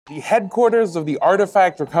The headquarters of the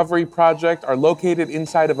Artifact Recovery Project are located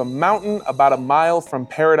inside of a mountain about a mile from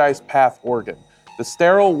Paradise Path, Oregon. The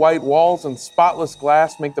sterile white walls and spotless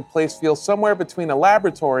glass make the place feel somewhere between a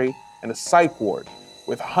laboratory and a psych ward.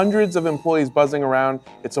 With hundreds of employees buzzing around,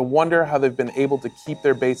 it's a wonder how they've been able to keep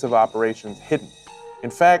their base of operations hidden. In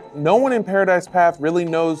fact, no one in Paradise Path really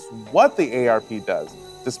knows what the ARP does,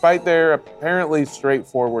 despite their apparently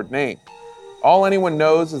straightforward name. All anyone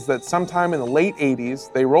knows is that sometime in the late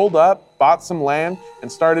 80s, they rolled up, bought some land,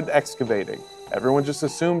 and started excavating. Everyone just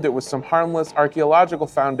assumed it was some harmless archaeological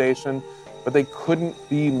foundation, but they couldn't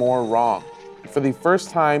be more wrong. For the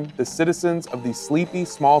first time, the citizens of the sleepy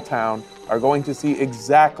small town are going to see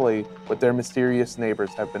exactly what their mysterious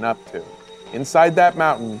neighbors have been up to. Inside that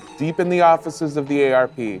mountain, deep in the offices of the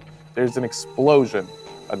ARP, there's an explosion.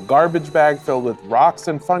 A garbage bag filled with rocks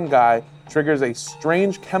and fungi triggers a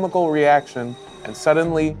strange chemical reaction, and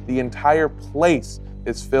suddenly the entire place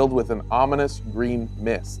is filled with an ominous green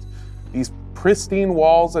mist. These pristine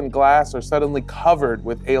walls and glass are suddenly covered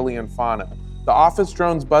with alien fauna. The office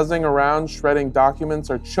drones buzzing around, shredding documents,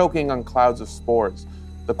 are choking on clouds of spores.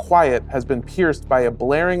 The quiet has been pierced by a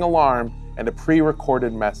blaring alarm and a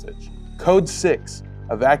pre-recorded message. Code 6,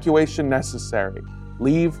 evacuation necessary.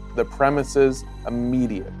 Leave the premises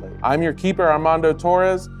immediately. I'm your keeper, Armando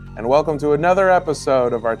Torres, and welcome to another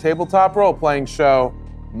episode of our tabletop role-playing show,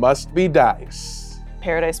 Must Be Dice.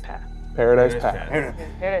 Paradise Path. Paradise Path.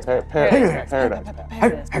 Paradise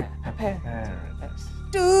Path.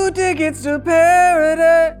 Two tickets to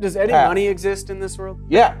paradise. Does Eddie Path. Money exist in this world?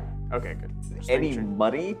 Yeah. Okay, good. Eddie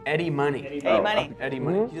Money? Eddie Money. Eddie Money. Eddie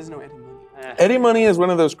Money. He doesn't know Eddie Money. Eddie Money is one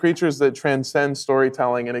of those creatures that transcend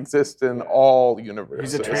storytelling and exists in all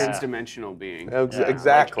universes. He's a trans-dimensional being.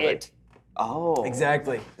 Exactly. Like it. Oh.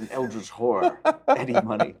 Exactly. An Eldritch Horror. Eddie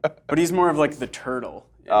Money. But he's more of like the turtle.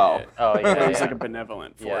 Oh. Oh, yeah. He's like a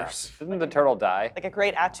benevolent force. Didn't the turtle die? Like a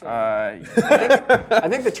great atu. I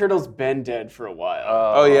think the turtle's been dead for a while.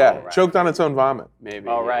 Oh yeah, right. choked on its own vomit. Maybe.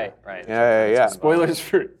 Oh, right. Yeah. Spoilers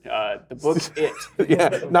for the book It.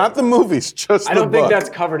 Yeah, not the movies, just the I don't think book. that's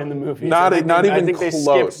covered in the movie. Not even I think they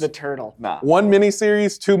close. skipped the turtle. Nah. One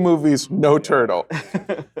miniseries, 2 movies, no turtle.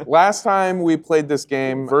 Last time we played this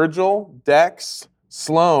game, Virgil, Dex,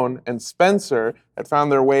 Sloan, and Spencer had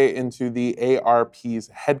found their way into the ARP's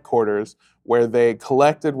headquarters, where they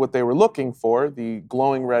collected what they were looking for, the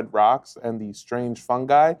glowing red rocks and the strange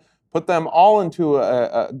fungi, put them all into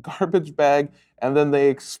a garbage bag, and then they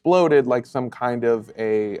exploded like some kind of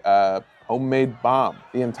a homemade bomb.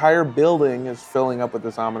 The entire building is filling up with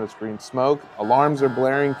this ominous green smoke. Alarms are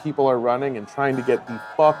blaring, people are running and trying to get the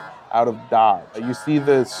fuck out of Dodge. You see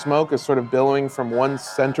the smoke is sort of billowing from one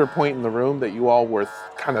center point in the room that you all were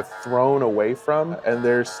kind of thrown away from, and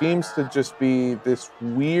there seems to just be this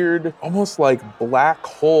weird, almost like black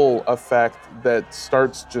hole effect that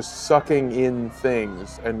starts just sucking in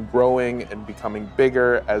things and growing and becoming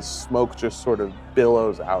bigger as smoke just sort of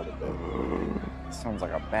billows out of it. Sounds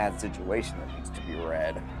like a bad situation that needs to be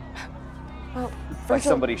read. Well, By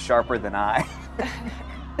Virgil, somebody sharper than I.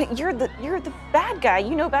 but you're the bad guy.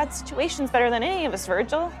 You know bad situations better than any of us,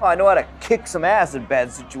 Virgil. I know how to kick some ass in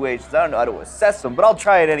bad situations. I don't know how to assess them, but I'll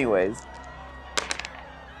try it anyways.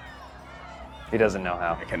 He doesn't know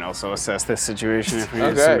how. I can also assess this situation if we need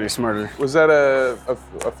Okay. somebody smarter. Was that a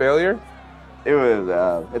failure? It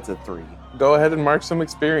was, it's a 3. Go ahead and mark some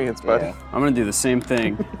experience, buddy. Yeah. I'm gonna do the same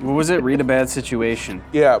thing. What was it? Read a bad situation.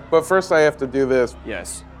 Yeah, but first I have to do this.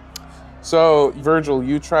 Yes. So, Virgil,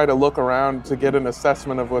 you try to look around to get an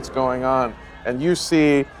assessment of what's going on, and you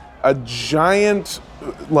see a giant,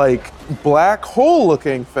 like, black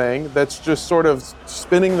hole-looking thing that's just sort of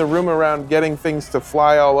spinning the room around, getting things to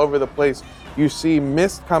fly all over the place. You see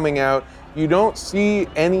mist coming out. You don't see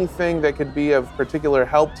anything that could be of particular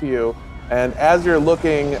help to you, and as you're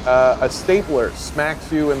looking, a stapler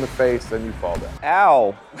smacks you in the face and you fall down.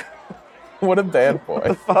 Ow. What a bad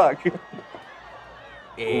boy. Fuck.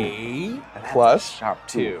 Plus, Sharp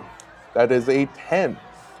 2. that is a 10.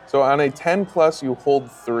 So on a 10 plus, you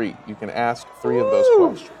hold 3. You can ask 3 of those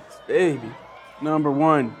questions. Baby. Number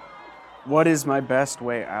 1. What is my best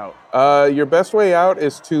way out? Your best way out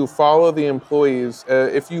is to follow the employees.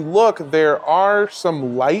 If you look, there are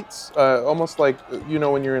some lights, almost like, you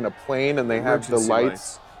know, when you're in a plane and they have the Emergency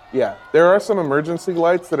lights. Yeah, there are some emergency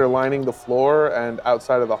lights that are lining the floor and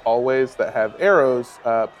outside of the hallways that have arrows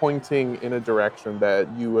pointing in a direction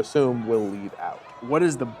that you assume will lead out. What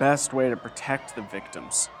is the best way to protect the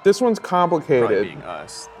victims? This one's Probably complicated. being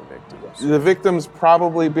us, the victims. The victims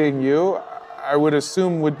probably being you, I would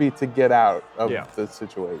assume would be to get out of Yeah. the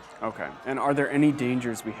situation. Okay. And are there any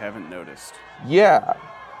dangers we haven't noticed? Yeah.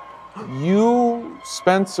 You,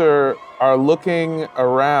 Spencer, are looking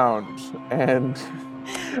around, and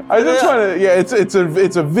I just want to. Yeah, it's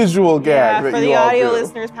a visual gag Yeah, that for you the all audio do.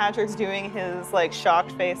 listeners, Patrick's doing his like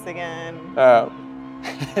shocked face again.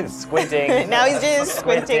 Squinting. Now he's doing his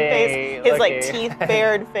squinting face, his like looking. teeth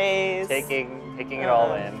bared face. taking it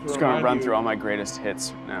all in. I'm just gonna run through all my greatest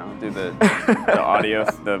hits now. Do the audio,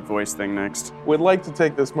 the voice thing next. Would like to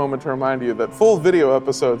take this moment to remind you that full video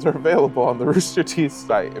episodes are available on the Rooster Teeth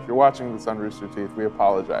site. If you're watching this on Rooster Teeth, we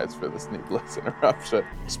apologize for this needless interruption.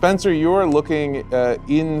 Spencer, you are looking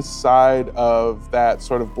inside of that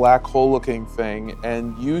sort of black hole-looking thing,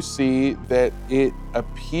 and you see that it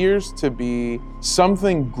appears to be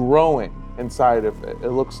something growing inside of it. It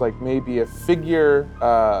looks like maybe a figure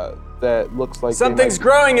that looks like Something's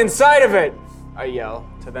growing inside of it! I yell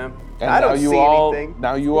to them. And I don't now you see all, anything.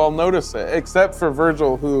 Now you all notice it, except for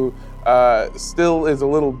Virgil, who still is a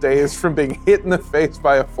little dazed from being hit in the face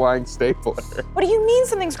by a flying stapler. What do you mean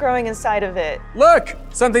something's growing inside of it? Look!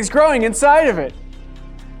 Something's growing inside of it!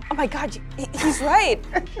 Oh my God, he's right.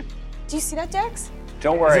 Do you see that, Dex?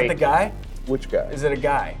 Don't Is worry. it the guy? Which guy? Is it a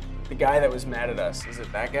guy? The guy that was mad at us. Is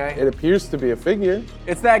it that guy? It appears to be a figure.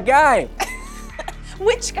 It's that guy!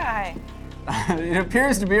 Which guy? It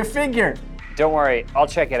appears to be a figure. Don't worry. I'll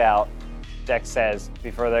check it out. Dex says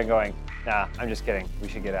before they're going. Nah, I'm just kidding. We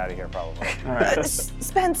should get out of here probably. All right.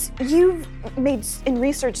 Spence, you've made in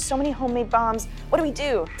research so many homemade bombs. What do we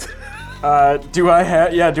do? Do I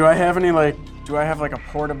have any do I have like a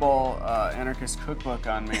portable anarchist cookbook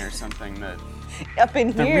on me or something that Up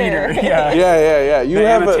in the here. reader, yeah, Yeah. You the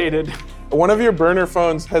have annotated. one of your burner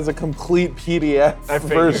phones has a complete PDF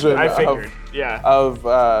version I figured. of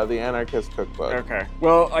the Anarchist Cookbook. Okay.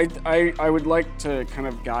 Well, I would like to kind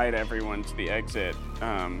of guide everyone to the exit.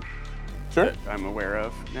 Sure. That I'm aware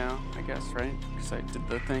of now, I guess, right? Because I did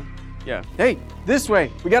the thing. Yeah. Hey, this way.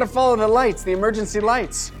 We gotta follow the lights, the emergency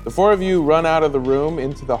lights. The four of you run out of the room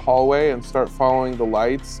into the hallway and start following the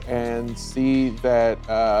lights and see that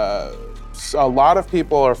a lot of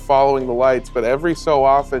people are following the lights, but every so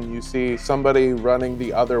often you see somebody running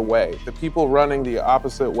the other way. The people running the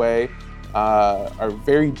opposite way are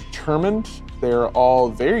very determined. They're all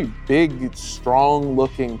very big,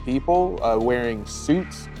 strong-looking people wearing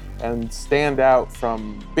suits and stand out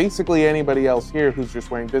from basically anybody else here who's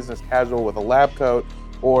just wearing business casual with a lab coat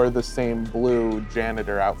or the same blue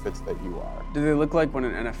janitor outfits that you are. Do they look like when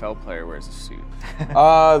an NFL player wears a suit?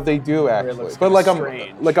 They do actually, looks but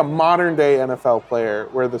kinda like a modern day NFL player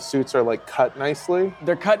where the suits are like cut nicely.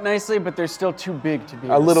 They're cut nicely, but they're still too big to be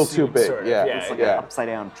A in little suit, too big, sort of. yeah. It's like an upside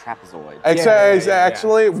down trapezoid.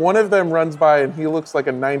 Actually, one of them runs by and he looks like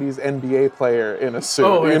a '90s NBA player in a suit.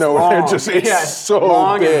 Oh, you it's know, where they're long. just it's Yeah, so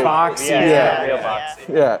long big. and boxy. Yeah. Real boxy.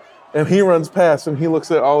 Yeah, and he runs past and he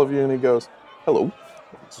looks at all of you and he goes, "Hello,"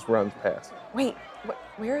 just runs past. Wait,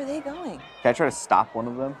 where are they going? Can I try to stop one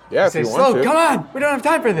of them? Yeah, if Say you want slow. to. Come on. We don't have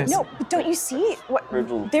time for this. No, but don't you see? What?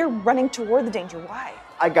 Virgil. They're running toward the danger. Why?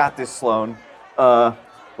 I got this, Sloan. What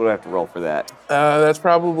do I have to roll for that? That's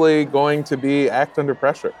probably going to be act under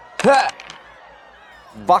pressure.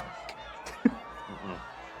 Fuck.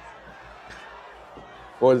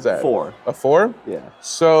 What is that? 4. A 4? Yeah.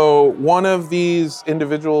 So one of these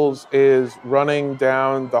individuals is running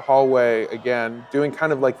down the hallway again, doing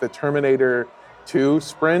kind of like the Terminator 2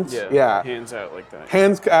 sprint. Yeah. Hands out like that.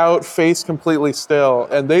 Hands out, face completely still,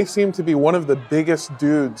 and they seem to be one of the biggest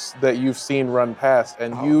dudes that you've seen run past,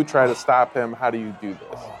 and you try to stop him. How do you do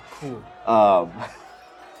this? I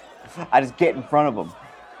just get in front of him.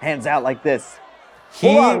 Hands out like this.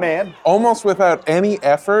 Hold on, man. Almost without any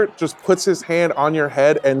effort, just puts his hand on your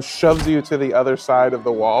head and shoves you to the other side of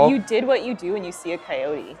the wall. You did what you do when you see a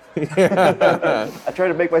coyote. Yeah. I try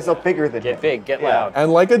to make myself bigger than him. Get big, get Yeah. loud.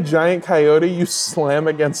 And like a giant coyote, you slam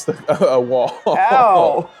against a wall.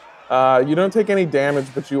 Ow! You don't take any damage,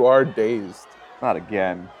 but you are dazed. Not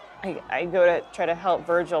again. I go to try to help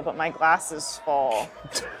Virgil, but my glasses fall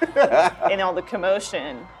in all the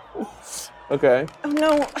commotion. Okay. Oh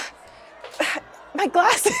no, my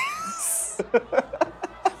glasses!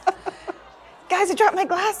 Guys, I dropped my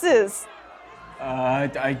glasses.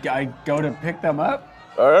 I go to pick them up.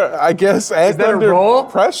 I guess act that a under roll?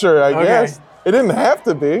 pressure, I Okay. guess. It didn't have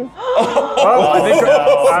to be. I think we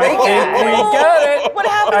got it. What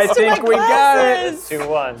happens I to think my we got it. glasses? 2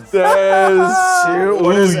 1s. There's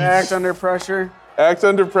What is act under pressure? act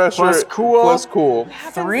under pressure Plus cool. plus cool.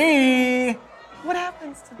 3. What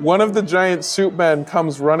happens to them? One of the giant suit men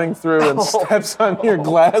comes running through and steps on your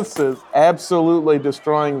glasses, absolutely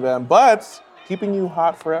destroying them. But keeping you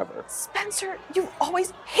hot forever. Spencer, you've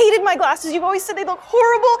always hated my glasses. You've always said they look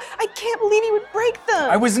horrible. I can't believe you would break them.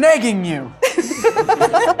 I was nagging you.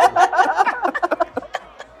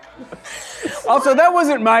 Also, that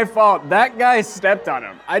wasn't my fault. That guy stepped on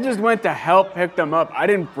them. I just went to help pick them up. I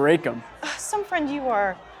didn't break them. Some friend you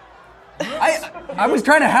are. I was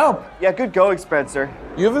trying to help. Yeah, good going, Spencer.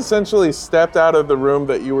 You've essentially stepped out of the room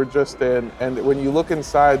that you were just in, and when you look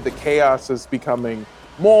inside, the chaos is becoming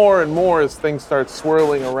more and more as things start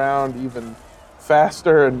swirling around even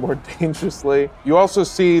faster and more dangerously. You also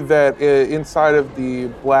see that inside of the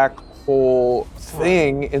black hole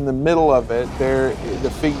thing in the middle of it,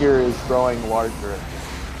 the figure is growing larger.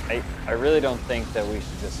 I really don't think that we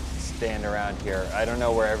should just stand around here. I don't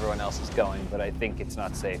know where everyone else is going, but I think it's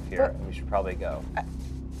not safe here. We should probably go.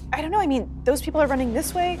 I don't know. I mean, those people are running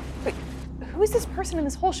this way. But who is this person in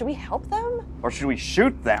this hole? Should we help them? Or should we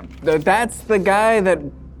shoot them? That's the guy that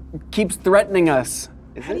keeps threatening us.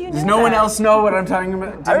 How do you know Does no one that? else know what I'm talking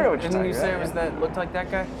about? I don't know what you're Didn't you talking say about, it was yeah. that looked like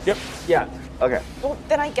that guy? Yep. Yeah. Okay. Well,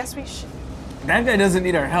 then I guess we should. That guy doesn't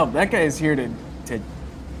need our help. That guy is here to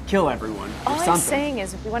kill everyone or All something. I'm saying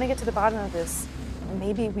is, if we want to get to the bottom of this,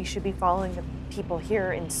 maybe we should be following the people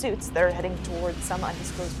here in suits that are heading towards some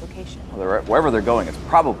undisclosed location. Well, wherever they're going, it's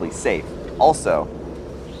probably safe. Also,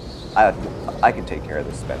 I can take care of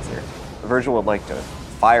this, Spencer. Virgil would like to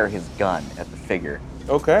fire his gun at the figure.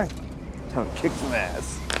 Okay. Don't kick some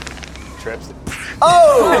ass. Trips.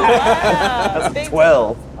 Oh! That's a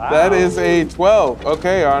 12. That is a 12.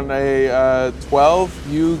 Okay, on a 12,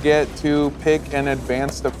 you get to pick an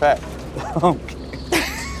advanced effect. Okay.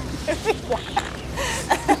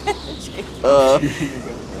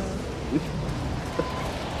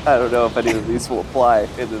 I don't know if any of these will apply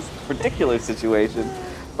in this particular situation,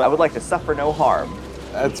 but I would like to suffer no harm.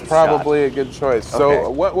 That's Shot. probably a good choice. So, Okay.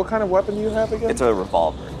 what kind of weapon do you have again? It's a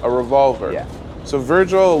revolver. A revolver. Yeah. So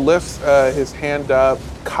Virgil lifts his hand up,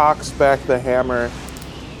 cocks back the hammer,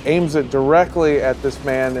 aims it directly at this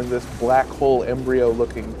man in this black hole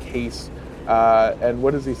embryo-looking case. And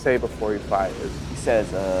what does he say before he fires? He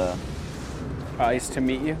says, Nice to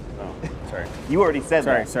meet you. Oh, sorry. you already said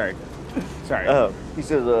that. Sorry. He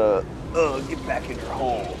says, get back in your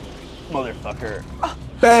hole, motherfucker.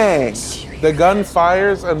 Bang! The gun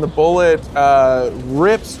fires and the bullet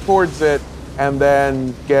rips towards it and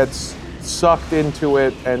then gets sucked into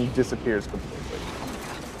it and disappears completely.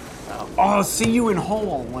 Oh, see you in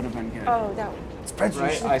hole would have been good. Oh, that. Spencer,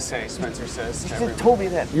 Right? I say, Spencer says. you should have told me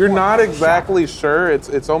that. You're not exactly sure.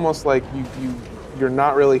 It's almost like you're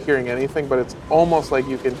not really hearing anything, but it's almost like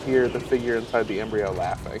you can hear the figure inside the embryo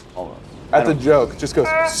laughing. Hold on. That's a joke. It just goes,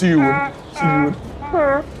 see you in.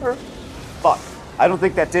 Fuck. I don't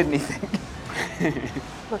think that did anything.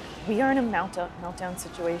 Look, we are in a meltdown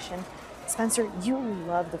situation. Spencer, you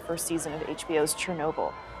love the first season of HBO's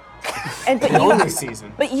Chernobyl. But Only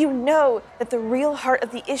season. But you know that the real heart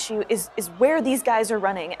of the issue is where these guys are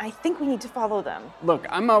running. I think we need to follow them. Look,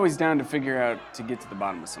 I'm always down to figure out to get to the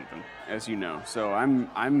bottom of something, as you know. So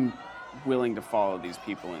I'm willing to follow these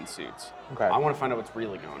people in suits. Okay. I want to find out what's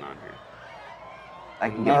really going on here. I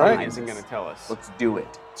can get All right. behind Isn't this. going to tell us. Let's do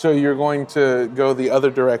it. So you're going to go the other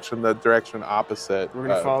direction, the direction opposite. We're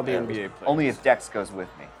going to follow the Aaron's. NBA players. Only if Dex goes with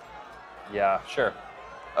me. Yeah, sure.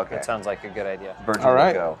 Okay. That sounds like a good idea. Virgil All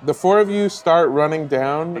right. will go. The four of you start running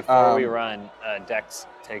down. Before we run, Dex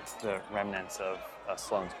takes the remnants of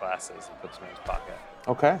Sloane's glasses and puts them in his pocket.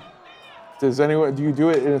 Okay. Do you do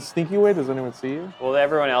it in a sneaky way? Does anyone see you? Well,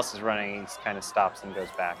 everyone else is running. He kind of stops and goes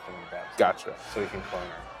back and grabs them. Gotcha. So we can clone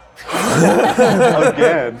her.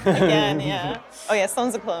 Again. Again, yeah. Oh, yeah,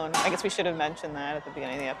 Sloane's a clone. I guess we should have mentioned that at the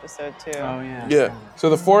beginning of the episode, too. Oh, yeah. Yeah. So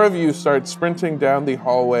the four of you start sprinting down the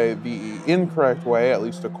hallway the incorrect way, at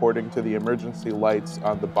least according to the emergency lights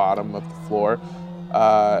on the bottom of the floor.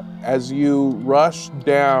 As you rush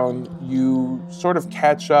down, you sort of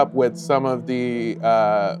catch up with some of the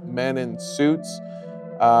men in suits,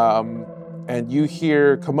 and you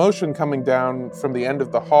hear commotion coming down from the end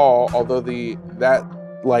of the hall, although that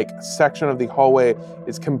section of the hallway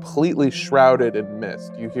is completely shrouded in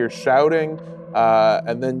mist. You hear shouting,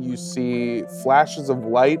 and then you see flashes of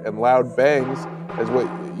light and loud bangs as what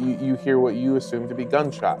you hear what you assume to be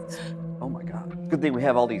gunshots. Oh my god. Good thing we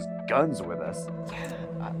have all these guns with us.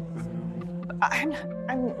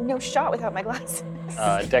 I'm no shot without my glasses.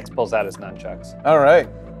 Dex pulls out his nunchucks. All right.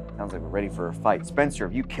 Sounds like we're ready for a fight. Spencer,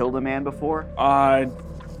 have you killed a man before?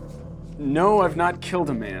 No, I've not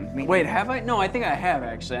killed a man. Wait, have I? No, I think I have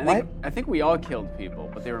actually. What? I think we all killed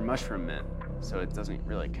people, but they were mushroom men. so it doesn't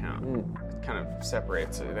really count. It kind of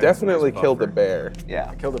separates it. That's a Definitely nice killed a buffer. bear. Yeah.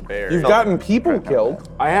 I killed a bear. You've gotten people killed.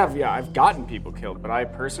 I have, yeah, I've gotten people killed, but I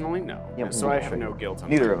personally, no. Yeah, So I have no guilt on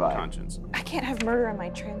Neither my have I. conscience. I can't have murder on my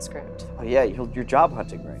transcript. Oh yeah, you're job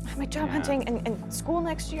hunting, right? I'm job hunting and school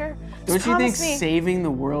next year. Don't Just you think promise me. saving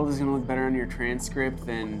the world is gonna look better on your transcript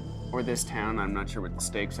than, or this town? I'm not sure what the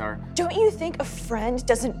stakes are. Don't you think a friend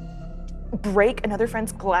doesn't break another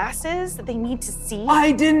friend's glasses that they need to see?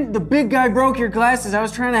 I didn't. The big guy broke your glasses. I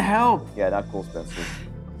was trying to help. Yeah, not cool, Spencer.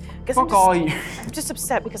 Guess Fuck all you. I'm just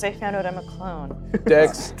upset because I found out I'm a clone.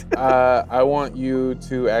 Dex, I want you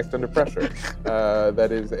to act under pressure.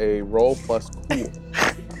 That is a roll plus cool.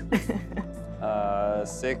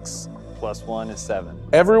 6 + 1 is 7.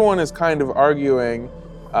 Everyone is kind of arguing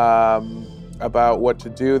about what to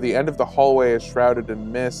do. The end of the hallway is shrouded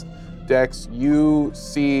in mist. Dex, you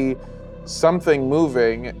see something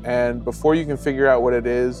moving, and before you can figure out what it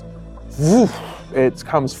is, woof, it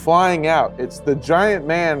comes flying out. It's the giant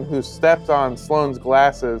man who stepped on Sloane's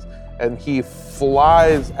glasses, and he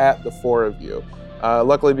flies at the four of you.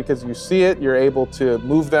 Luckily, because you see it, you're able to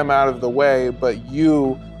move them out of the way, but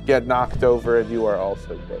you get knocked over and you are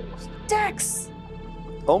also dazed. Dex!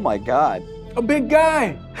 Oh my God. A big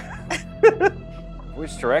guy.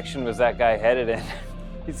 Which direction was that guy headed in?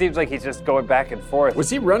 He seems like he's just going back and forth. Was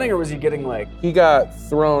he running or was he getting like? He got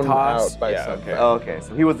thrown Tossed? out by Yeah, something. okay. Oh, okay,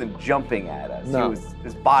 so he wasn't jumping at us. No.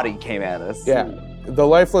 His body came at us. Yeah. The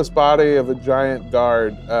lifeless body of a giant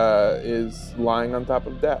guard is lying on top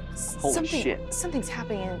of Dex. Holy shit. Something's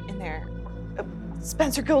happening in there.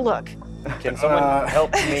 Spencer, go look. Can someone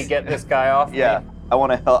help me get this guy off? Yeah. I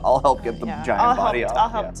want to help. I'll help get the Yeah, giant I'll body help, off. I'll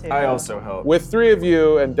help Yeah. too. I also help. With three of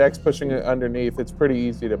you and Dex pushing it underneath, it's pretty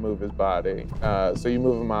easy to move his body. So you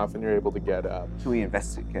move him off and you're able to get up. Should we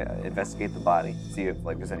investigate the body? See if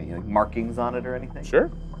like there's any like markings on it or anything? Sure.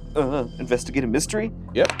 Investigate a mystery?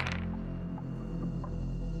 Yep.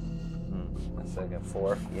 That's like a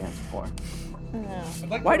 4. Yeah, it's 4.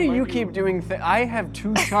 Why do you keep doing things? I have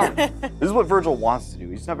 2 sharp. This is what Virgil wants to do.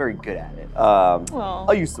 He's not very good at it. Well,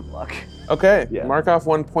 I'll use some luck. Okay. Yeah. Mark off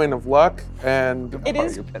 1 point of luck and It Borrow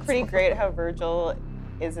is your pencil. pretty great how Virgil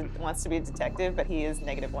wants to be a detective, but he is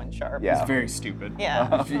 -1 sharp. Yeah. It's very stupid.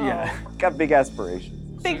 Yeah. Yeah. Got big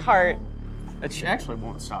aspirations. Big heart. It actually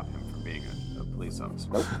won't stop him from being a police officer.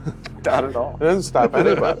 Not at all. it doesn't stop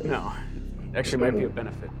anybody. No. Actually, might be a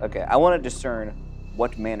benefit. Okay, I want to discern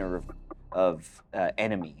what manner of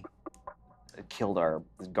enemy killed our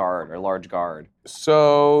guard, our large guard.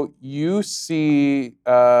 So you see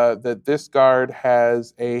that this guard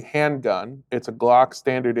has a handgun. It's a Glock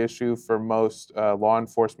standard issue for most law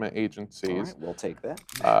enforcement All agencies. right, we'll take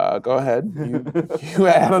that. Go ahead. You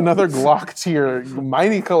add another Glock to your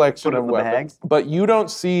mighty collection Put it of in the bag. weapons. But you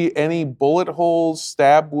don't see any bullet holes,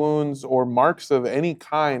 stab wounds, or marks of any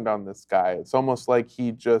kind on this guy. It's almost like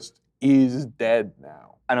he just is dead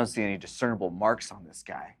now. I don't see any discernible marks on this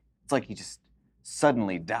guy. It's like he just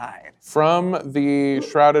suddenly died. From the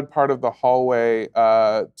shrouded part of the hallway,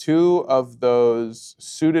 2 of those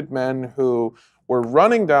suited men who were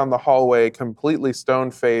running down the hallway completely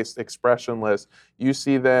stone-faced, expressionless. You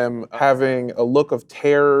see them having a look of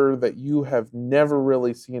terror that you have never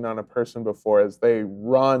really seen on a person before as they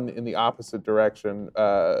run in the opposite direction,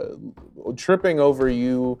 tripping over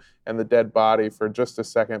you and the dead body for just a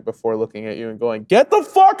second before looking at you and going, "Get the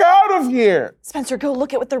fuck out of here!" Spencer, go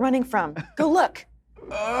look at what they're running from. Go look.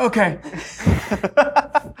 Okay.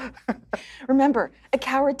 Remember, a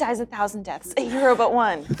coward dies 1,000 deaths, a hero but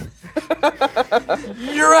one.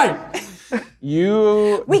 You're right.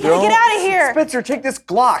 You We gotta get don't- out of here. Spencer, take this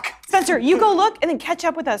Glock. Spencer, you go look and then catch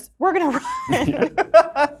up with us. We're gonna run.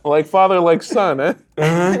 Like father, like son, eh?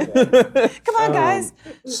 Come on, guys.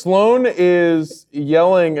 Sloane is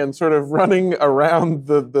yelling and sort of running around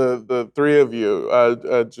the 3 of you,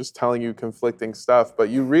 just telling you conflicting stuff. But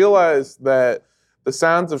you realize that the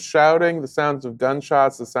sounds of shouting, the sounds of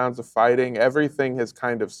gunshots, the sounds of fighting, everything has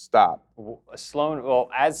kind of stopped. As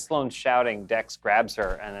Sloane's shouting, Dex grabs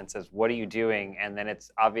her and then says, "What are you doing?" And then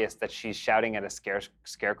it's obvious that she's shouting at a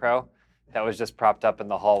scarecrow that was just propped up in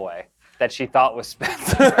the hallway that she thought was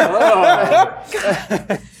Spencer.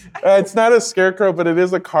 It's not a scarecrow, but it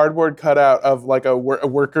is a cardboard cutout of like a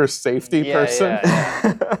worker's safety person.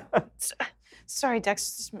 Yeah. Sorry,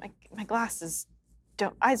 Dex. Just my glasses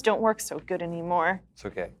eyes don't work so good anymore. It's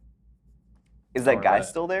okay. Is that guy Alright.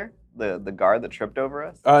 still there? The guard that tripped over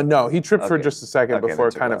us? No, he tripped for Okay. just a second Okay, before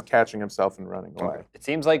that took kind a of while. catching himself and running away. Alright. It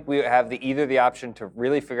seems like we have either the option to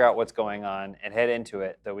really figure out what's going on and head into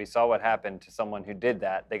it, though we saw what happened to someone who did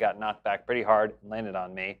that. They got knocked back pretty hard and landed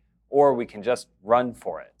on me. or we can just run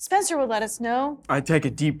for it. Spencer will let us know. I take a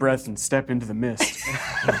deep breath and step into the mist.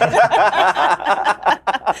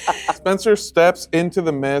 Spencer steps into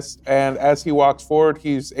the mist, and as he walks forward,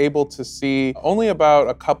 he's able to see only about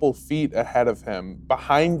a couple feet ahead of him.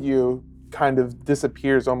 Behind you kind of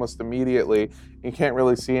disappears almost immediately. You can't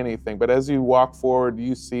really see anything, but as you walk forward,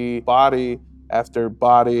 you see body after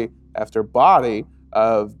body after body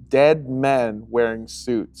of dead men wearing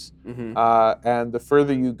suits. And the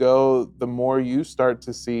further you go, the more you start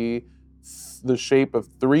to see the shape of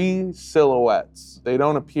 3 silhouettes. They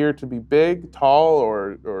don't appear to be big, tall,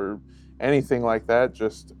 or anything like that,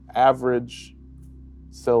 just average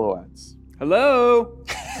silhouettes. Hello?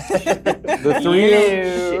 The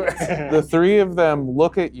three of them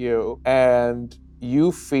look at you, and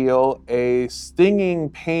you feel a stinging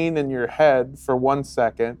pain in your head for 1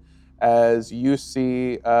 second as you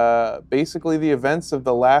see basically the events of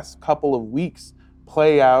the last couple of weeks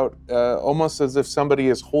play out almost as if somebody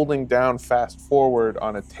is holding down fast forward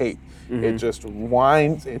on a tape. It just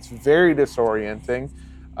winds. It's very disorienting.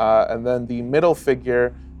 And then the middle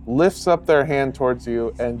figure lifts up their hand towards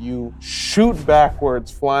you, and you shoot backwards,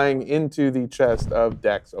 flying into the chest of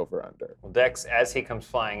Dex over under. Well, Dex, as he comes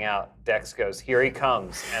flying out, Dex goes, "Here he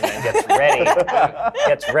comes," and then gets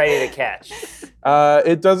ready to catch.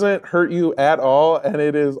 It doesn't hurt you at all, and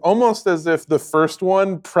it is almost as if the first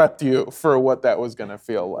one prepped you for what that was going to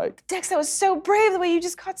feel like. Dex, that was so brave the way you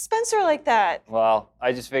just caught Spencer like that. Well,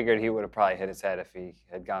 I just figured he would have probably hit his head if he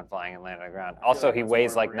had gone flying and landed on the ground. Also, he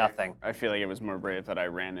weighs like nothing. I feel like it was more brave that I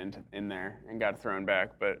ran in there and got thrown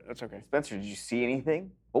back, but that's okay. Spencer, did you see anything?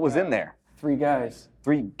 What was in there? 3 guys.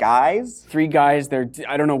 3 guys? 3 guys.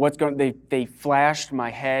 I don't know what's going. They flashed my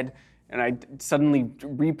head, and I suddenly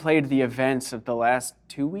replayed the events of the last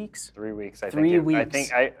 2 weeks. 3 weeks, I think. 3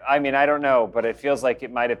 weeks. I mean, I don't know, but it feels like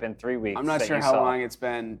it might have been 3 weeks. I'm not that sure you how saw. long it's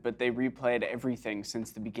been, but they replayed everything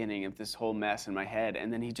since the beginning of this whole mess in my head,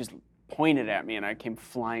 and then he just pointed at me, and I came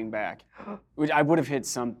flying back. Which I would have hit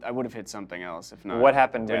something else if not. What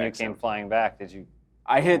happened when you Dex. came flying back? Did you?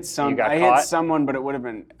 I hit You got hit caught? someone, but it would have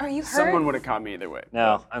been. Are you hurt? Someone would have caught me either way.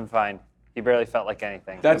 No, I'm fine. He barely felt like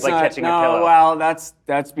anything. It That's was like not, catching no, a pillow. well, that's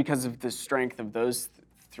because of the strength of those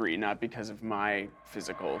 3, not because of my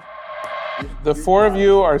physical. The 4 of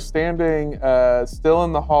you are standing still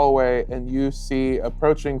in the hallway, and you see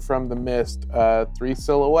approaching from the mist 3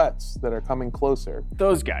 silhouettes that are coming closer.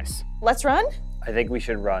 Those guys. Let's run? I think we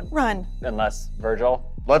should run. Run. Unless, Virgil?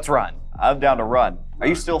 Let's run. I'm down to run. Are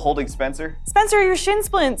you still holding Spencer? Spencer, your shin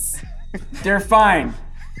splints. They're fine.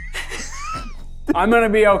 I'm gonna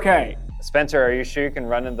be okay. Spencer, are you sure you can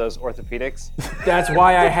run in those orthopedics? That's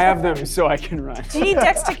why I have them, so I can run. Do you need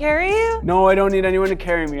Dex to carry you? No, I don't need anyone to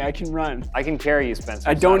carry me. I can run. I can carry you, Spencer.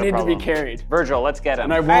 I It's don't not a need to be problem. carried. Virgil, let's get him.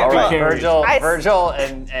 And I won't be carried. Virgil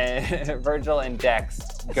and Virgil and Dex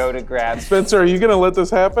go to grab. Spencer, are you going to let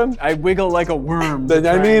this happen? I wiggle like a worm. Then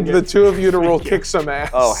I to try and need get- the 2 of you to roll kick some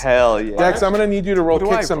ass. Oh, hell yeah. Dex, I'm going to need you to roll What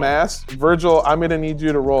do kick I some roll? ass. Virgil, I'm going to need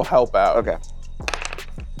you to roll help out. Okay.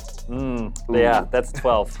 Yeah, that's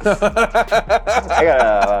 12. I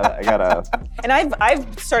got a And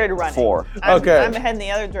I've started running. 4. Okay. I'm heading the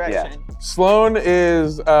other direction. Sloan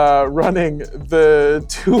is running. The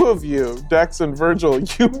 2 of you, Dex and Virgil,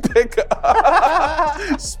 you pick up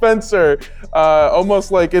Spencer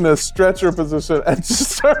almost like in a stretcher position and just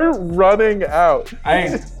start running out.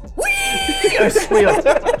 I squeal.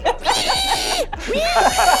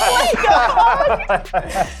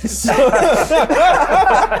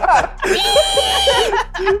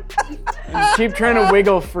 Keep trying to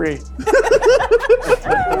wiggle free.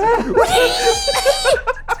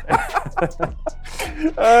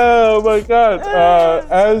 Oh my God.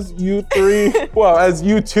 As you 3, well, as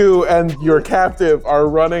you 2 and your captive are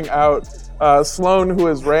running out, Sloan, who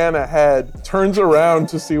has ran ahead, turns around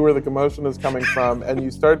to see where the commotion is coming from, and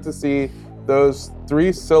you start to see those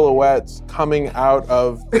 3 silhouettes coming out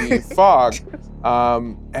of the fog.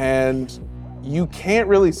 And you can't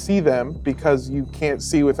really see them because you can't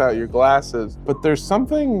see without your glasses, but there's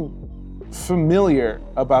something familiar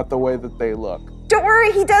about the way that they look. Don't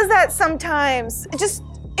worry, he does that sometimes. Just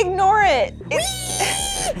ignore it.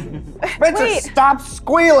 Spencer, Wait. stop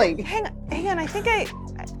squealing! Hang on, I think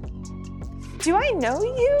do I know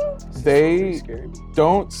you? They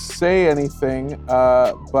don't say anything,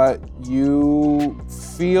 but you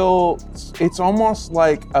feel it's almost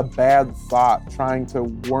like a bad thought trying to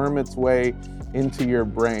worm its way into your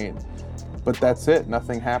brain. But that's it,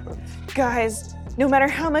 nothing happens. Guys, no matter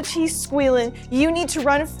how much he's squealing, you need to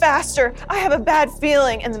run faster. I have a bad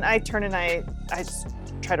feeling. And then I turn and I just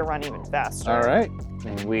try to run even faster. All right,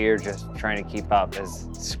 and we're just trying to keep up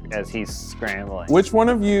as he's scrambling. Which one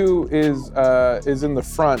of you is in the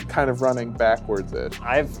front, kind of running backwards-ish?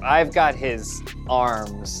 I've got his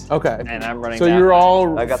arms. Okay. And I'm running. So that you're way.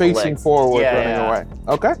 all I got the facing legs. forward, Yeah, running yeah. away.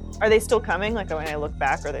 Okay. Are they still coming? Like when I look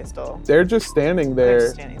back, are they still? They're just standing there.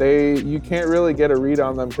 just standing You can't really get a read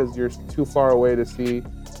on them because you're too far away to see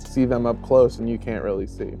them up close, and you can't really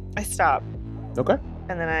see. I stop, Okay.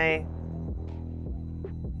 and then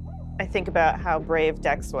I think about how brave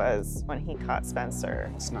Dex was when he caught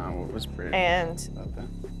Spencer, It's not what was brave and about that.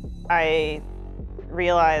 I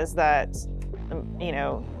realize that,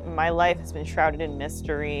 my life has been shrouded in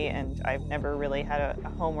mystery, and I've never really had a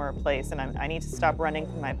home or a place, and I need to stop running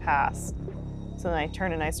from my past. So then I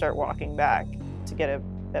turn and I start walking back to get a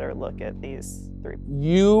better look at these three.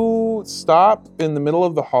 You stop in the middle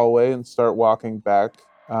of the hallway and start walking back.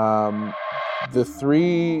 The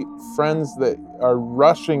three friends that are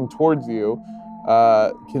rushing towards you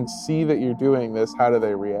can see that you're doing this. How do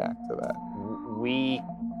they react to that? We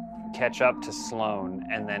catch up to Sloan,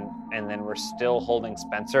 and then we're still holding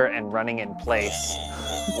Spencer and running in place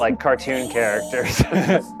like cartoon characters.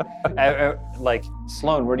 Like,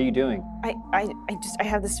 Sloan, what are you doing? I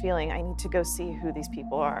have this feeling I need to go see who these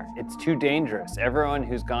people are. It's too dangerous. Everyone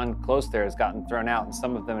who's gone close there has gotten thrown out, and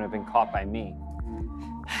some of them have been caught by me.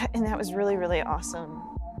 And that was really, really awesome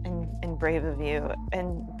and brave of you.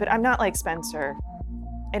 But I'm not like Spencer.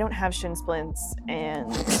 I don't have shin splints, and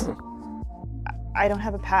I don't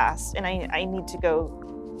have a past, and I need to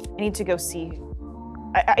go see.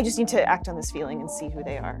 I just need to act on this feeling and see who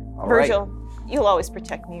they are. All right. Virgil, you'll always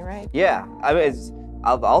protect me, right? Yeah, I mean,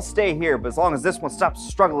 I'll stay here, but as long as this one stops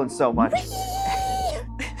struggling so much.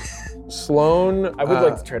 Sloan. I would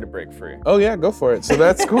like to try to break free. Oh yeah, go for it. So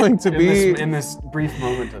that's going to be. in this brief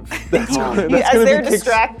moment of That's calm. gonna- that's As gonna they're be kicks-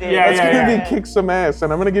 distracted. Yeah, That's yeah, gonna yeah. be kick some ass,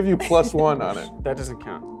 and I'm gonna give you +1 on it. That doesn't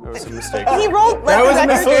count. That was a mistake. He rolled. That was a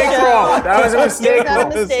mistake roll. That was a It's mistake not a roll.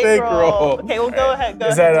 mistake Mistake roll. roll. Okay, well, go ahead. Go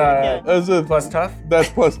Is ahead. that, do it again. That's a Plus tough? That's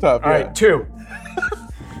plus tough. All Yeah. right, 2.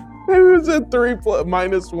 It was a 3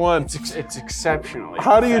 -1. It's exceptionally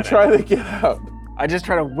How do you pathetic. try to get out? I just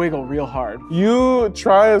try to wiggle real hard. You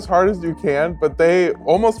try as hard as you can, but they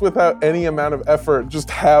almost without any amount of effort just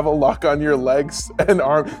have a lock on your legs and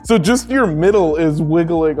arm. So just your middle is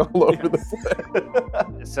wiggling all over the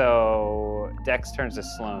place. So Dex turns to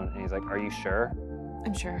Sloan, and he's like, "Are you sure?"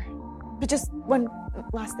 I'm sure. But just one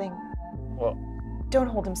last thing. Well, Don't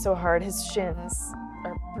hold him so hard. His shins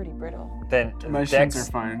are pretty brittle. then My shins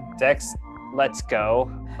are fine. Dex lets go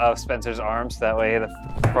of Spencer's arms. That way, the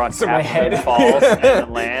front So half my of head him falls and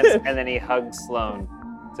then lands, and then he hugs Sloan.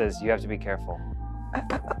 Says, "You have to be careful."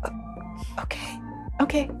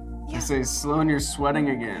 Okay. I say, Sloan, you're sweating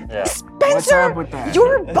again. Yeah. Spencer, What's up with that?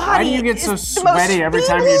 your body Why do you get so is the most sweaty every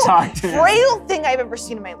time you feeble, talk to him? frail thing I've ever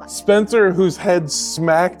seen in my life. Spencer, whose head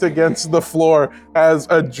smacked against the floor, has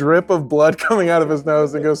a drip of blood coming out of his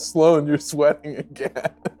nose and goes, "Sloan, you're sweating again."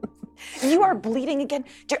 You are bleeding again.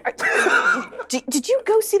 Did you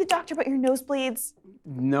go see the doctor about your nosebleeds?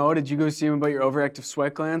 No, did you go see him about your overactive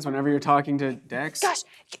sweat glands whenever you're talking to Dex? Gosh,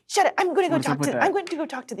 shut it. I'm going to go What's up talk with to. that? I'm going to go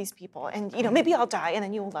talk to these people, and maybe I'll die, and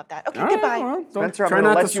then you'll love that. Okay, All right, goodbye. well, don't Spencer, I'm try gonna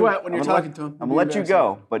not let to you, sweat when you're I'm gonna talking to him. I'm gonna let you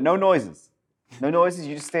go, but no noises. No noises.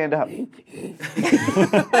 You just stand up.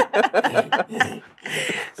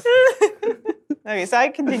 Okay, so I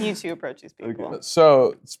continue to approach these people.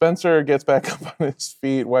 So Spencer gets back up on his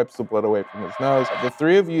feet, wipes the blood away from his nose. The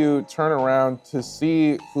three of you turn around to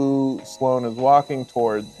see who Sloan is walking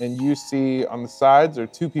toward, and you see on the sides are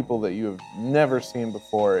two people that you have never seen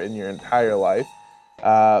before in your entire life.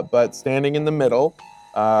 But standing in the middle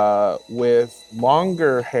with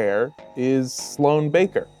longer hair is Sloan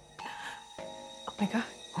Baker. Oh my god,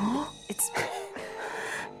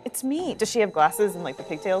 it's me. Does she have glasses and like the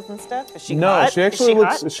pigtails and stuff? Is she No, hot? she actually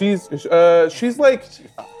Is she looks.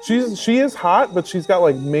 hot? She is hot, but she's got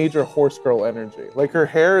like major horse girl energy. Like her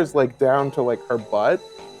hair is like down to like her butt,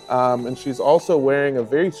 and she's also wearing a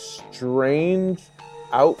very strange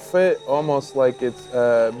outfit, almost like it's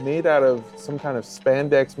made out of some kind of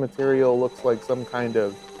spandex material. Looks like some kind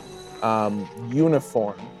of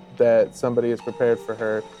uniform that somebody has prepared for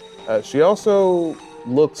her. She also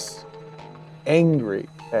looks angry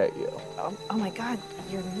at you. Oh my god,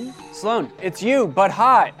 you're me. Sloan, it's you, but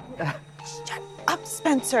hot. Shut up,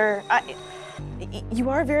 Spencer. You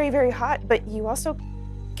are very, very hot, but you also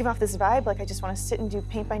give off this vibe like I just want to sit and do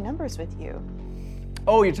paint by numbers with you.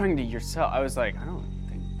 Oh, you're talking to yourself. I was like, I don't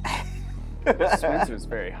think Spencer's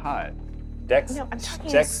very hot. Dex. No, I'm talking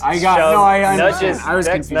to Dex. I got- shoves- no, I understand. nudges. I was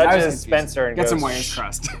Dex confused. I was nudges confused. Spencer and Get goes, some wires "Shh."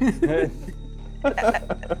 crossed.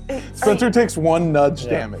 Spencer takes 1 nudge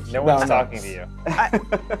damage. No one's No. talking to you.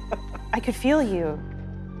 I could feel you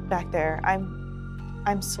back there.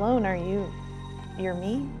 I'm Sloan. You're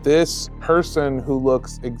me? This person who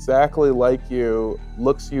looks exactly like you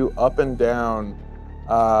looks you up and down,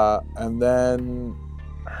 and then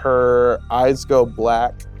her eyes go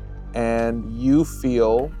black, and you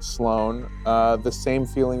feel, Sloan, the same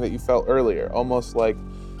feeling that you felt earlier, almost like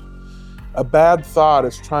a bad thought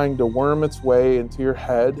is trying to worm its way into your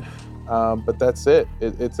head, but that's it.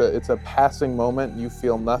 It's a passing moment. You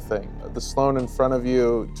feel nothing. The Sloan in front of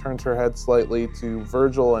you turns her head slightly to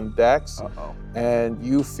Virgil and Dex, and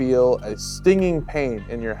you feel a stinging pain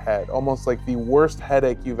in your head, almost like the worst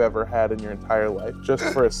headache you've ever had in your entire life. Just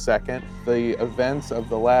for a second, the events of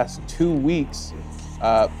the last 2 weeks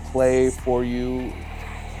play for you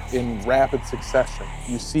in rapid succession.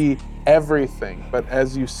 You see everything, but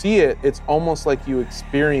as you see it, it's almost like you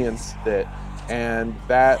experienced it, and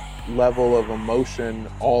that level of emotion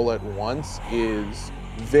all at once is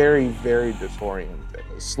very, very disorienting.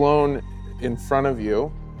 Sloan in front of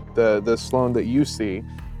you, the Sloan that you see,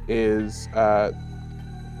 is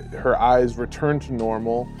her eyes return to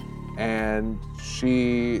normal, and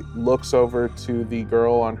she looks over to the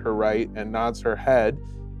girl on her right and nods her head,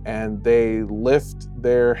 and they lift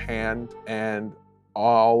their hand, and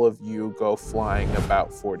all of you go flying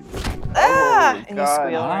about 40 feet. Ah! Holy And you God.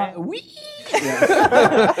 squeal, right? Wee!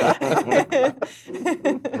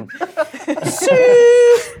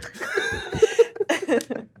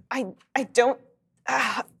 I don't.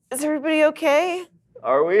 Is everybody okay?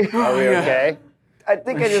 Are we? Are we okay? I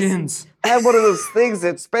think My I just shins. had one of those things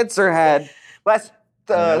that Spencer had last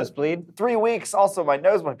Nosebleed? 3 weeks. Also, my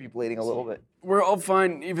nose might be bleeding a little bit. We're all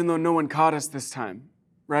fine, even though no one caught us this time,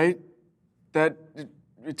 right?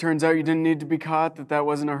 It turns out you didn't need to be caught, that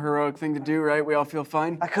wasn't a heroic thing to do, right? We all feel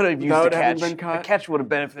fine? I could have used Without a having catch. been caught? A catch would have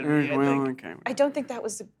benefited me, I Well, think. okay. I don't think that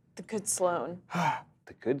was the good Sloan.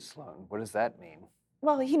 The good Sloan. What does that mean?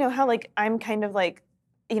 Well, you know how like I'm kind of like,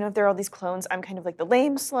 you know, if there are all these clones, I'm kind of like the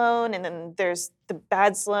lame Sloan, and then there's the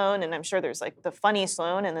bad Sloan, and I'm sure there's like the funny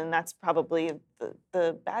Sloan, and then that's probably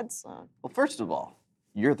the bad Sloan. Well, first of all,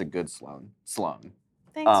 you're the good Sloan. Sloan.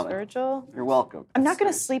 Thanks, Virgil. You're welcome. I'm not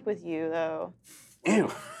gonna sleep with you though,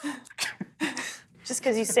 Ew. just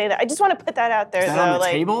because you say that. I just want to put that out there Is that though. on the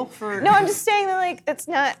like, table for? no, I'm just saying that like that's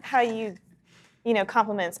not how you know,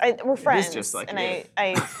 compliments. We're friends, just like and you.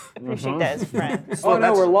 I appreciate that as friends. Oh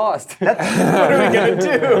no, we're lost. What are we gonna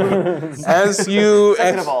do? As you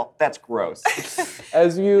Second of all, that's gross.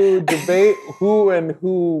 as you debate who and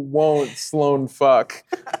who won't Sloan fuck,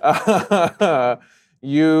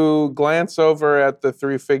 you glance over at the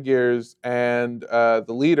 3 figures, and the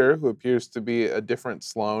leader, who appears to be a different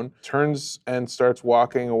Sloan, turns and starts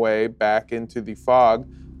walking away back into the fog.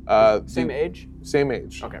 Same age? Same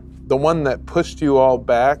age. Okay. The one that pushed you all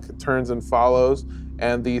back turns and follows,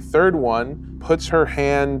 and the third one puts her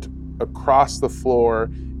hand across the floor,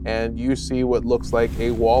 and you see what looks like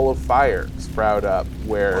a wall of fire sprout up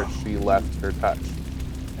where she left her touch.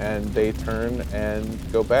 And they turn and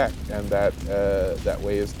go back, and that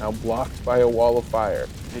way is now blocked by a wall of fire.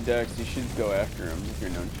 Hey, Dex, you should go after him with your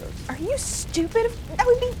nunchucks. Are you stupid? That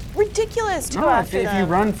would be ridiculous to go No, after if you them.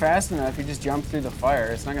 run fast enough, you just jump through the fire.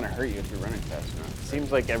 It's not gonna hurt you if you're running fast enough.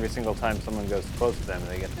 Seems like every single time someone goes close to them,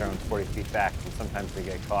 they get thrown 40 feet back, and sometimes they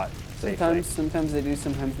get caught safely. Sometimes they do,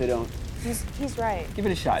 sometimes they don't. He's right. Give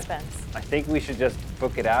it a shot. Spence. I think we should just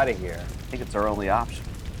book it out of here. I think it's our only option.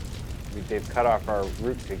 They've cut off our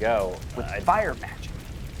route to go. With fire magic.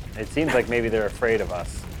 It seems like maybe they're afraid of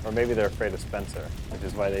us, or maybe they're afraid of Spencer, which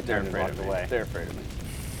is why they They're turned and afraid walked of me. away. They're afraid of me.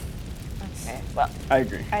 Okay. Well, I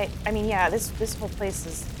agree. I mean, yeah. This whole place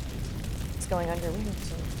is going under. We need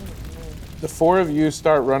to The 4 of you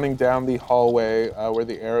start running down the hallway where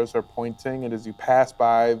the arrows are pointing, and as you pass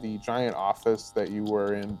by the giant office that you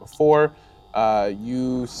were in before,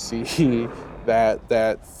 you see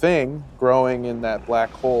that thing growing in that black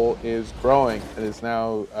hole is growing and is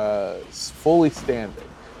now fully standing,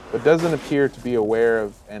 but doesn't appear to be aware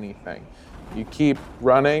of anything. You keep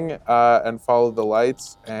running and follow the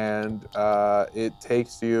lights, and it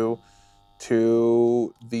takes you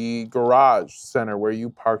to the garage center where you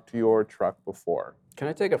parked your truck before. Can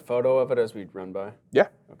I take a photo of it as we run by? Yeah,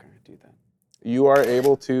 Okay, do that. you are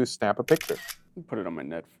able to snap a picture. Put it on my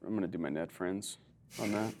net. I'm gonna do my net friends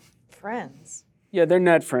on that. friends. Yeah, they're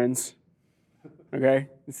net friends. Okay,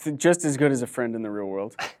 it's just as good as a friend in the real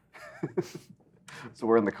world. So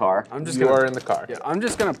we're in the car. I'm just You gonna. are in the car. Yeah, I'm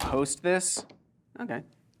just gonna post this. Okay.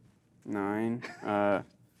 9.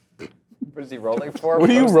 What is he rolling for? What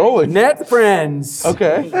are you rolling? Net friends.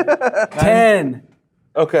 Okay. 10.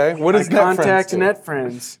 Okay, what is Contact NetFriends?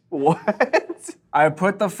 NetFriends. What? I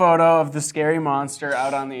put the photo of the scary monster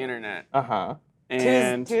out on the internet. Uh-huh.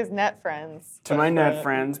 And To his net friends. to my net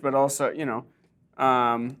friends, but also, TMZ?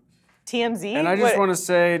 and I just want to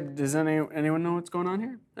say, does anyone know what's going on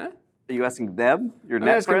here? Huh? Are you asking them? Your I'm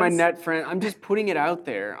net asking my friends? net friend. I'm just putting it out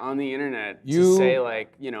there on the internet You- to say,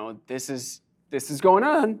 like, this is going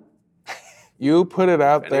on. You put it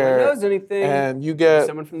out If anyone there, knows anything, and you get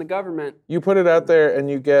someone from the government. you put it out there, and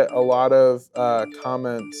you get a lot of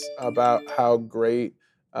comments about how great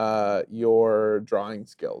your drawing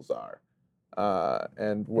skills are,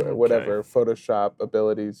 and whatever Photoshop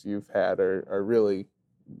abilities you've had are really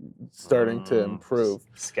starting to improve.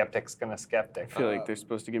 Skeptic's gonna skeptic. I feel like they're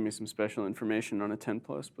supposed to give me some special information on a 10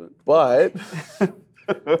 plus, but But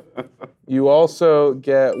you also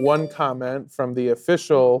get one comment from the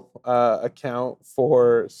official account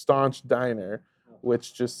for Staunch Diner,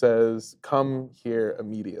 which just says, "Come here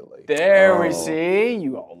immediately." there we Oh. see.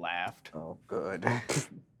 You all laughed. Oh, good.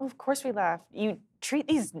 Well, of course we laugh. You treat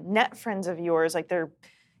these net friends of yours like they're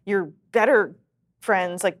your better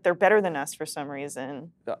friends, like they're better than us for some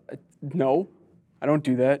reason. No, I don't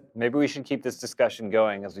do that. Maybe we should keep this discussion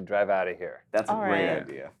going as we drive out of here. That's a All great right.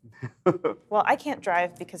 idea. Well, I can't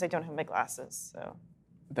drive because I don't have my glasses, so.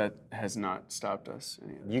 That has not stopped us.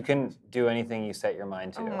 You can do anything you set your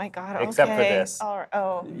mind to. Oh my God, Except for okay. this. All right.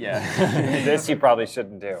 Oh. Yeah. This you probably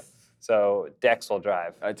shouldn't do. So Dex will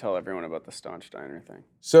drive. I tell everyone about the Staunch Diner thing.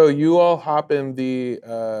 So you all hop in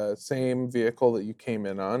the same vehicle that you came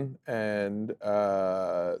in on and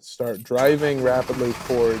start driving rapidly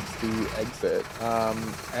towards the exit.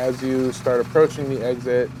 As you start approaching the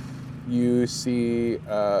exit, you see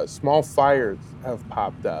small fires have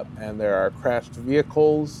popped up, and there are crashed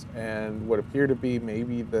vehicles and what appear to be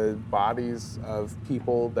maybe the bodies of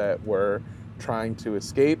people that were trying to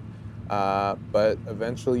escape. But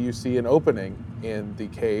eventually you see an opening in the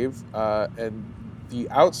cave, and the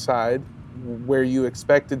outside, where you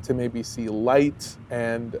expected to maybe see light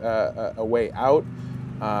and a way out,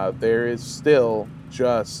 there is still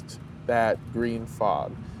just that green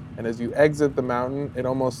fog. And as you exit the mountain, it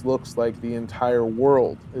almost looks like the entire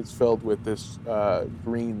world is filled with this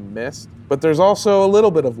green mist. But there's also a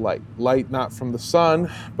little bit of light. Light not from the sun,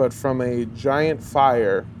 but from a giant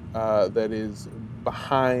fire that is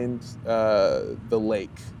behind the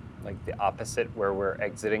lake. Like the opposite where we're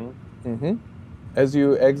exiting. Mm-hmm. As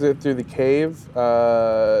you exit through the cave,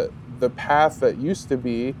 the path that used to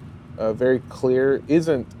be very clear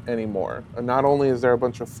isn't anymore. Not only is there a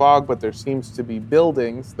bunch of fog, but there seems to be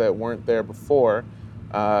buildings that weren't there before.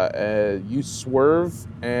 You swerve,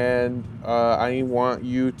 and I want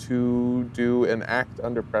you to do an act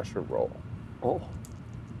under pressure roll. Oh.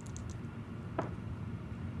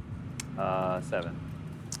 7.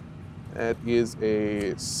 That is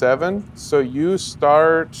a 7. So you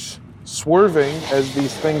start swerving as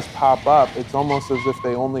these things pop up. It's almost as if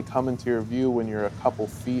they only come into your view when you're a couple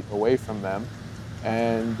feet away from them.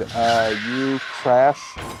 And you crash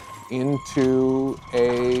into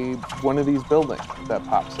one of these buildings that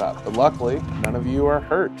pops up. But luckily, none of you are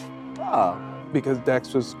hurt Oh. because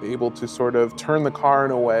Dex was able to sort of turn the car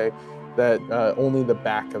in a way that only the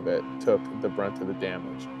back of it took the brunt of the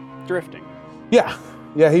damage. Drifting. Yeah,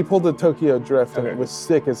 he pulled a Tokyo Drift, and Okay. it was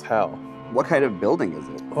sick as hell. What kind of building is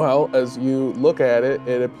it? Well, as you look at it,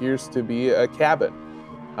 it appears to be a cabin.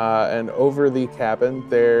 And over the cabin,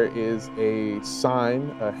 there is a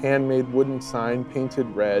sign, a handmade wooden sign painted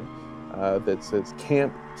red that says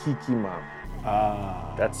Camp Kikimam.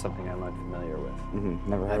 That's something I'm unfamiliar with.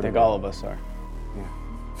 Never heard I of think it. all of us are.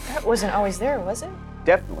 That wasn't always there, was it?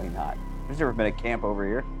 Definitely not. There's never been a camp over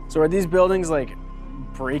here. So are these buildings like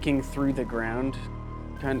breaking through the ground?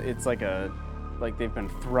 It's like they've been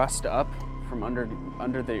thrust up from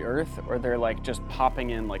under the earth, or they're like just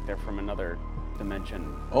popping in like they're from another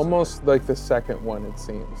dimension. Almost like the second one, it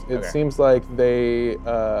seems. It Okay. seems like they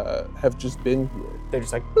have just been here. They're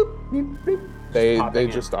just like boop, beep, beep. They popping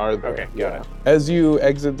in. just are there. Okay, got it. As you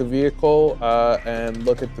exit the vehicle and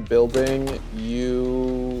look at the building,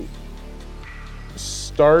 you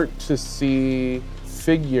start to see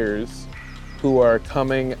figures who are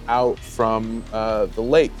coming out from the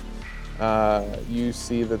lake. You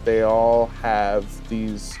see that they all have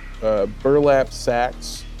these burlap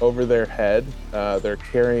sacks over their head. They're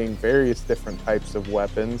carrying various different types of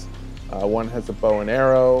weapons. One has a bow and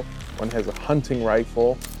arrow, one has a hunting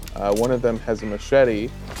rifle, one of them has a machete,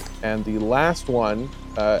 and the last one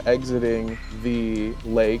exiting the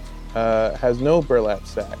lake has no burlap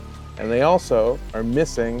sack. And they also are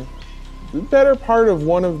missing the better part of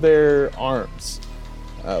one of their arms,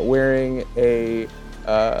 wearing a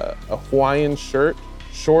Hawaiian shirt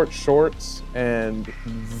short shorts and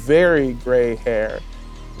very gray hair.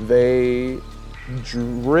 They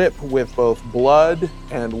drip with both blood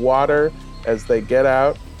and water as they get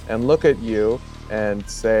out and look at you and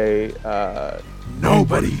say,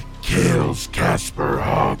 Nobody kills Casper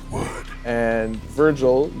Hogwood. and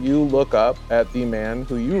Virgil, you look up at the man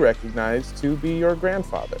who you recognize to be your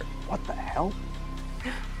grandfather. What the hell?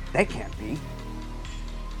 That can't be.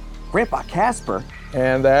 Grandpa Casper?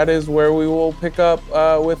 And that is where we will pick up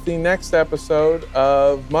with the next episode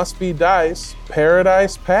of Must Be Dice,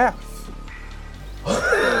 Paradise Path.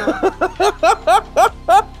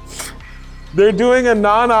 They're doing a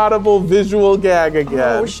non-audible visual gag again.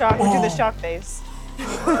 Oh, shock. We do the shock face.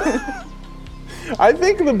 I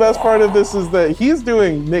think the best part of this is that he's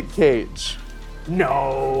doing Nick Cage.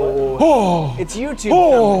 No. Oh, It's YouTube.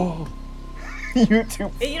 oh.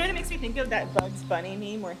 YouTube. You know what it makes me think of? That Bugs Bunny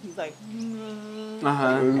meme where he's like,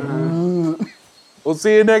 We'll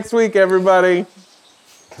see you next week, everybody.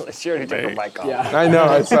 She already took her mic off. Yeah. I know,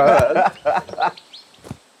 I saw that.